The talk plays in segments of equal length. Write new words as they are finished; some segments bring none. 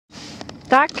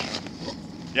stuck.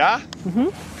 Yeah?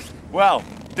 Well,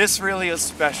 this really is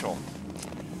special.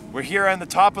 We're here on the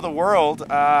top of the world.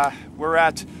 We're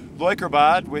at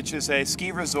Leukerbad, which is a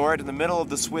ski resort in the middle of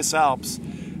the Swiss Alps.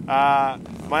 My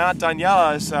Aunt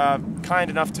Daniela is kind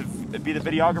enough to be the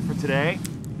videographer today.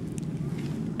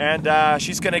 And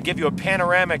she's going to give you a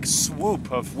panoramic swoop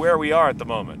of where we are at the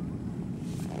moment.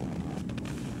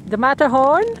 The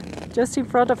Matterhorn, just in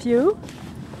front of you.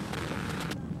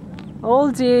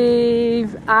 All the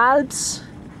Alps.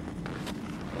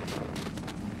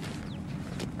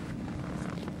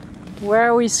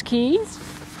 Where we ski.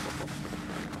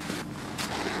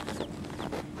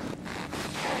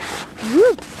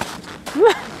 Woo.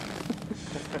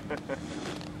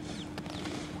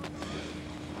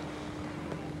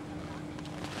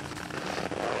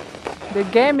 The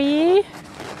Gemi.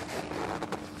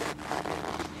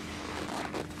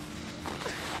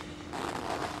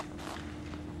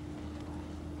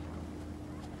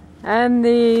 And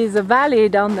the valley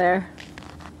down there.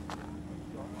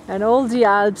 And all the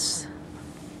Alps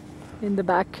in the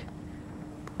back.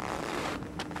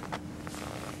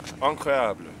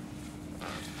 Incroyable.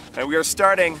 And we are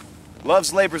starting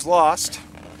Love's Labour's Lost,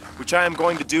 which I am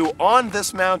going to do on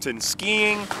this mountain,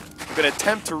 skiing. I'm going to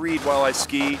attempt to read while I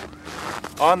ski,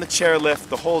 on the chairlift,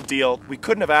 the whole deal. We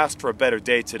couldn't have asked for a better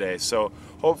day today, so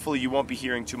hopefully you won't be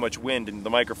hearing too much wind in the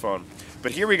microphone.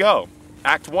 But here we go.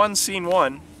 Act 1, Scene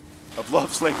 1 of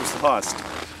Love's Labour's Lost,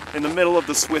 in the middle of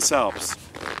the Swiss Alps.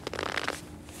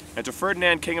 And to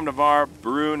Ferdinand, King of Navarre,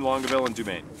 Brune, Longueville, and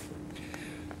Dumaine.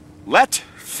 Let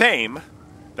fame,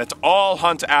 that all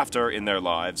hunt after in their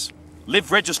lives,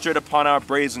 live registered upon our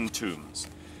brazen tombs,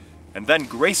 and then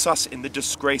grace us in the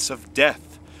disgrace of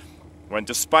death, when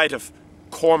despite of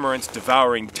cormorant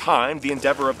devouring time, the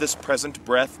endeavour of this present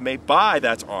breath may buy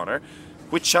that honour,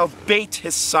 which shall bait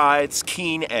his side's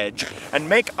keen edge, and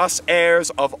make us heirs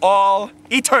of all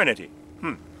eternity.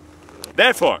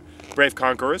 Therefore, brave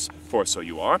conquerors, for so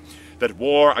you are, that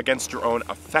war against your own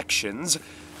affections,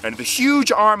 and the huge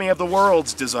army of the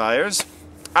world's desires,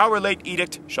 our late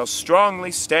edict shall strongly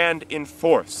stand in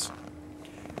force.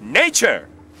 Nature!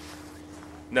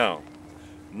 No.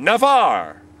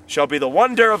 Navarre shall be the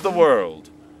wonder of the world.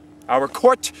 Our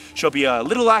court shall be a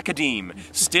little academe,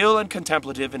 still and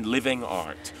contemplative in living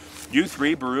art. You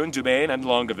three, Brune, Dumaine, and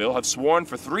Longueville, have sworn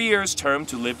for 3 years' term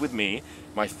to live with me,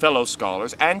 my fellow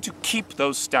scholars, and to keep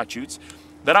those statutes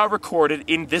that are recorded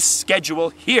in this schedule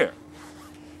here.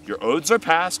 Your oaths are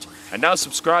passed, and now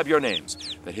subscribe your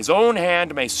names, that his own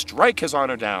hand may strike his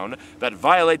honor down that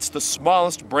violates the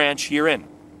smallest branch herein.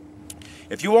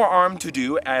 If you are armed to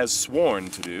do as sworn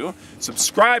to do,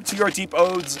 subscribe to your deep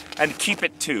oaths and keep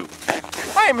it too.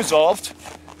 I am resolved.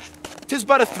 'Tis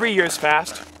but a 3 years'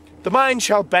 fast. The mind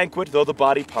shall banquet though the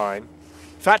body pine.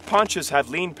 Fat paunches have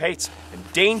lean pates,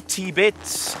 and dainty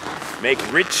bits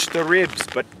make rich the ribs,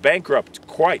 but bankrupt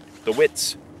quite the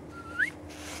wits.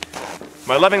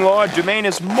 My loving lord, Dumaine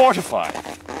is mortified.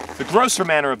 The grosser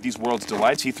manner of these world's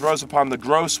delights he throws upon the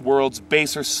gross world's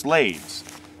baser slaves.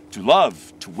 To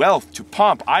love, to wealth, to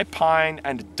pomp, I pine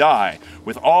and die,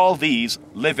 with all these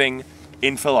living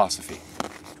in philosophy.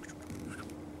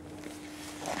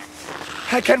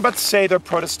 I can but say their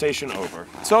protestation over.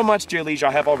 So much, dear liege,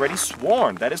 I have already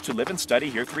sworn, that is to live and study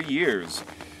here 3 years.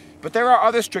 But there are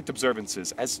other strict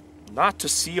observances, as not to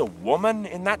see a woman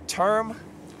in that term,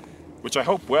 which I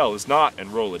hope well is not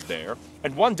enrolled there,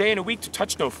 and 1 day in a week to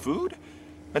touch no food,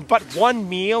 and but 1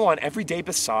 meal on every day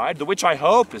beside, the which I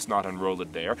hope is not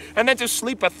enrolled there, and then to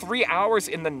sleep but 3 hours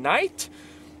in the night,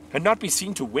 and not be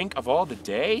seen to wink of all the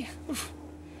day?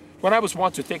 When I was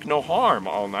wont to think no harm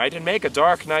all night, and make a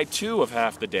dark night too of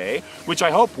half the day, which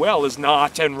I hope well is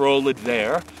not enrolled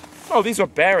there. Oh, these are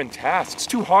barren tasks,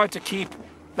 too hard to keep.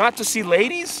 Not to see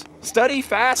ladies, study,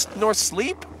 fast, nor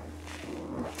sleep?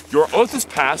 Your oath is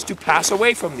passed to pass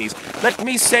away from these. Let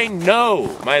me say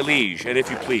no, my liege, and if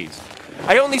you please.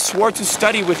 I only swore to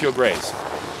study with your grace,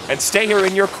 and stay here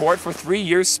in your court for 3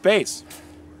 years' space.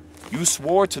 You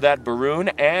swore to that Brune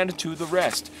and to the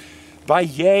rest. By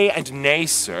yea and nay,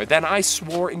 sir, then I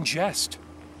swore in jest.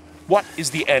 What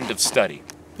is the end of study?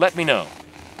 Let me know.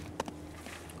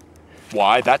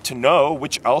 Why, that to know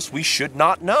which else we should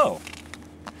not know.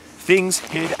 Things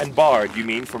hid and barred, you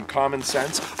mean, from common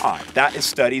sense? Aye, that is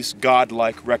study's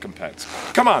godlike recompense.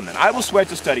 Come on, then, I will swear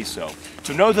to study so,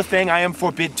 to know the thing I am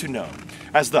forbid to know.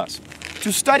 As thus,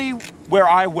 to study where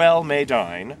I well may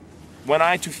dine, when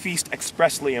I to feast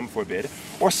expressly am forbid,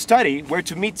 or study where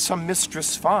to meet some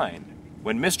mistress fine,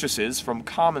 when mistresses from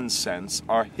common sense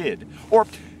are hid, or,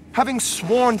 having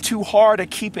sworn too hard a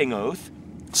keeping oath,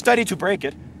 study to break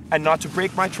it, and not to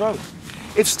break my troth.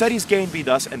 If study's gain be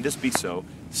thus, and this be so,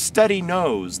 study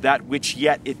knows that which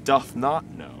yet it doth not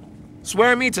know.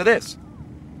 Swear me to this,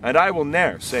 and I will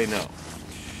ne'er say no.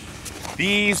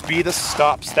 These be the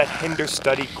stops that hinder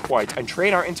study quite, and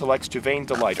train our intellects to vain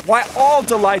delight. Why, all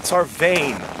delights are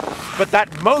vain, but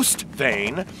that most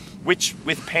vain, which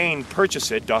with pain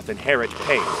purchased doth inherit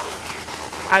pain.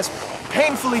 As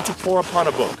painfully to pore upon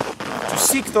a book, to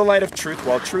seek the light of truth,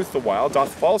 while truth the while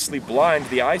doth falsely blind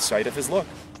the eyesight of his look.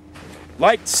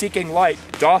 Light seeking light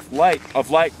doth light of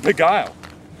light beguile.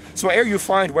 So ere you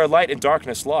find where light in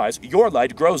darkness lies, your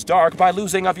light grows dark by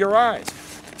losing of your eyes.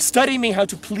 Study me how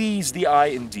to please the eye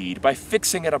indeed, by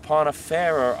fixing it upon a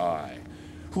fairer eye,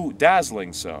 who,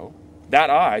 dazzling so,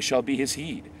 that eye shall be his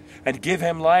heed, and give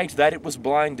him light that it was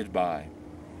blinded by.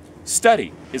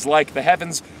 Study is like the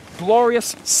heaven's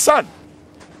glorious sun,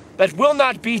 that will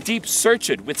not be deep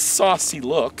searched with saucy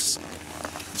looks.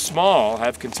 Small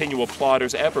have continual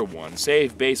plotters ever won,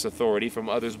 save base authority from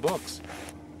others' books.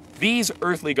 These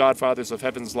earthly godfathers of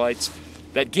heaven's lights,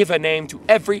 that give a name to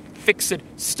every fixed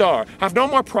star, have no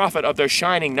more profit of their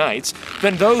shining nights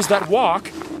than those that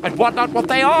walk and wot not what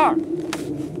they are.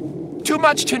 Too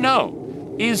much to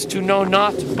know is to know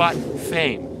naught but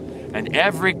fame, and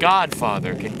every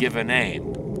godfather can give a name.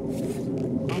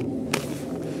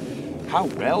 How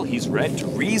well he's read to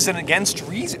reason against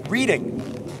reading.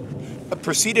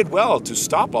 Proceeded well to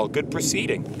stop all good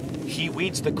proceeding. He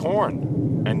weeds the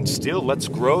corn, and still lets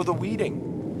grow the weeding.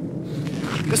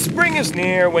 The spring is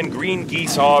near when green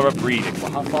geese are a-breeding.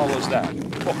 Well, how follows that?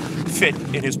 Well, fit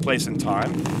in his place and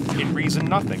time, in reason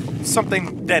nothing,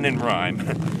 something then in rhyme.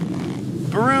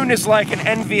 Baroon is like an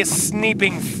envious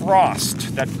sneaping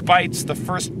frost that bites the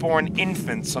firstborn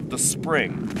infants of the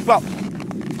spring. Well,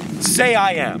 say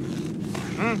I am.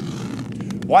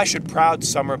 Why should proud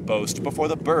summer boast before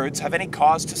the birds have any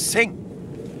cause to sing?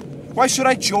 Why should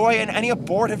I joy in any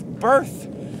abortive birth?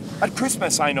 At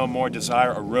Christmas I no more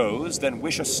desire a rose than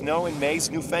wish a snow in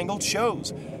May's newfangled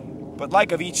shows. But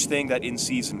like of each thing that in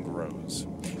season grows.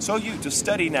 So you, to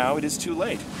study now, it is too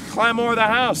late. Climb o'er the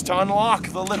house to unlock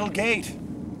the little gate.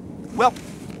 Well,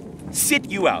 sit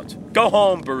you out. Go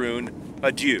home, Baroon.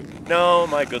 Adieu. No,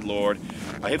 my good lord,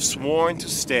 I have sworn to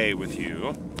stay with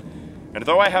you. And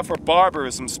though I have for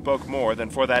barbarism spoke more than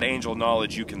for that angel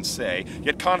knowledge you can say,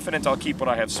 yet confident I'll keep what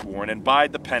I have sworn, and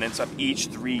bide the penance of each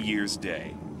 3 years'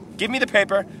 day. Give me the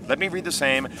paper, let me read the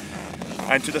same,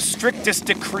 and to the strictest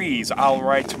decrees I'll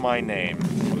write my name.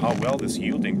 How well this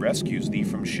yielding rescues thee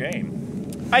from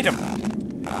shame. Item,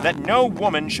 that no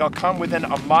woman shall come within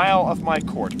a mile of my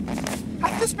court.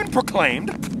 Hath this been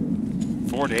proclaimed?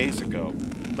 4 days ago.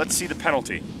 Let's see the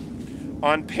penalty.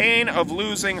 On pain of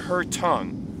losing her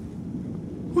tongue.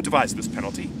 Who devised this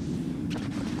penalty?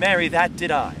 Marry, that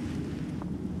did I.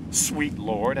 Sweet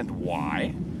lord, and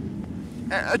why?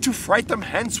 To fright them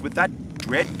hence with that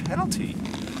dread penalty.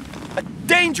 A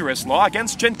dangerous law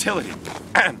against gentility.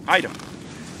 Item,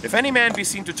 if any man be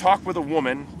seen to talk with a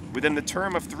woman within the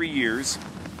term of 3 years,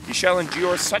 he shall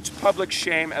endure such public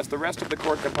shame as the rest of the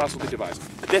court can possibly devise.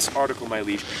 This article, my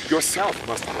liege, yourself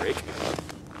must break.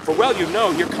 For well you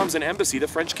know, here comes an embassy, the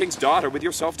French king's daughter, with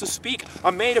yourself to speak,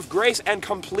 a maid of grace and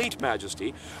complete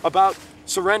majesty, about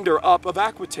surrender up of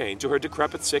Aquitaine to her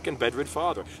decrepit, sick, and bedrid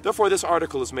father. Therefore this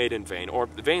article is made in vain, or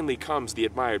vainly comes the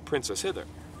admired princess hither.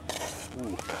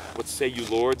 Ooh, what say you,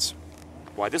 lords?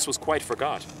 Why, this was quite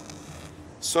forgot.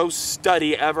 So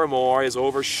study evermore is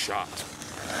overshot.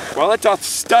 While it doth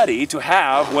study to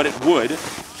have what it would,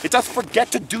 it doth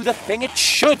forget to do the thing it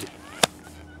should.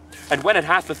 And when it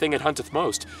hath the thing it hunteth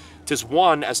most, 'tis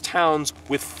won as towns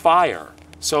with fire,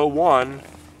 so won,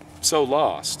 so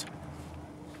lost.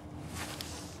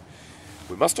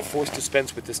 We must of force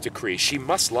dispense with this decree. She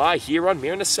must lie here on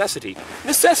mere necessity.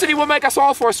 Necessity will make us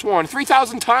all forsworn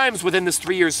 3,000 times within this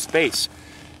 3 years' space.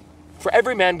 For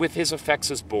every man with his effects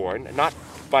is born, not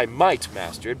by might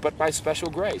mastered, but by special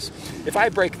grace. If I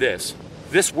break this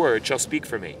word shall speak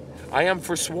for me. I am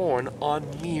forsworn on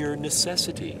mere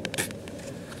necessity.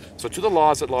 So to the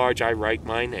laws at large I write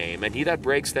my name, and he that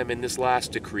breaks them in this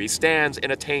last decree stands in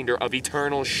attainder of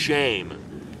eternal shame.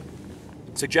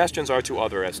 Suggestions are to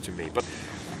other as to me, but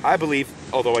I believe,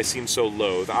 although I seem so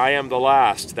loath, I am the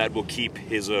last that will keep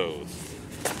his oath.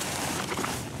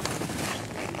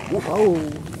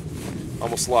 Whoa.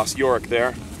 Almost lost Yorick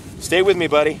there. Stay with me,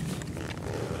 buddy.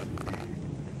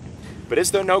 But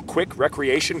is there no quick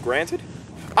recreation granted?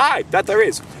 Aye, that there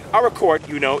is. Our court,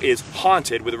 you know, is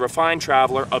haunted with a refined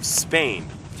traveller of Spain,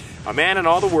 a man in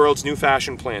all the world's new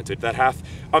fashion planted, that hath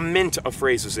a mint of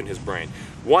phrases in his brain,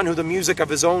 one who the music of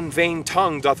his own vain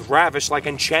tongue doth ravish like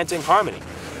enchanting harmony,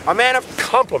 a man of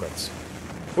compliments,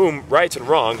 whom right and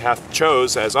wrong hath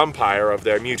chose as umpire of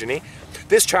their mutiny,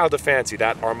 this child of fancy,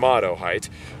 that Armado hight,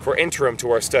 for interim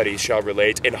to our studies shall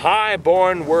relate in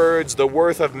high-born words the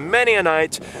worth of many a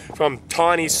knight from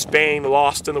tawny Spain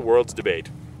lost in the world's debate.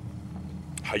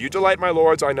 How you delight, my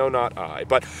lords, I know not I,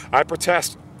 but I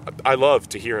protest I love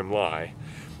to hear him lie,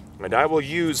 and I will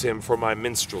use him for my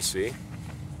minstrelsy.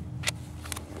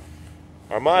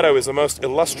 Armado is the most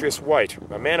illustrious wight,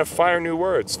 a man of fire new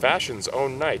words, fashion's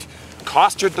own knight.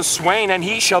 Costard the swain, and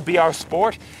he shall be our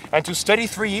sport, and to study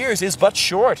 3 years is but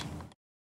short.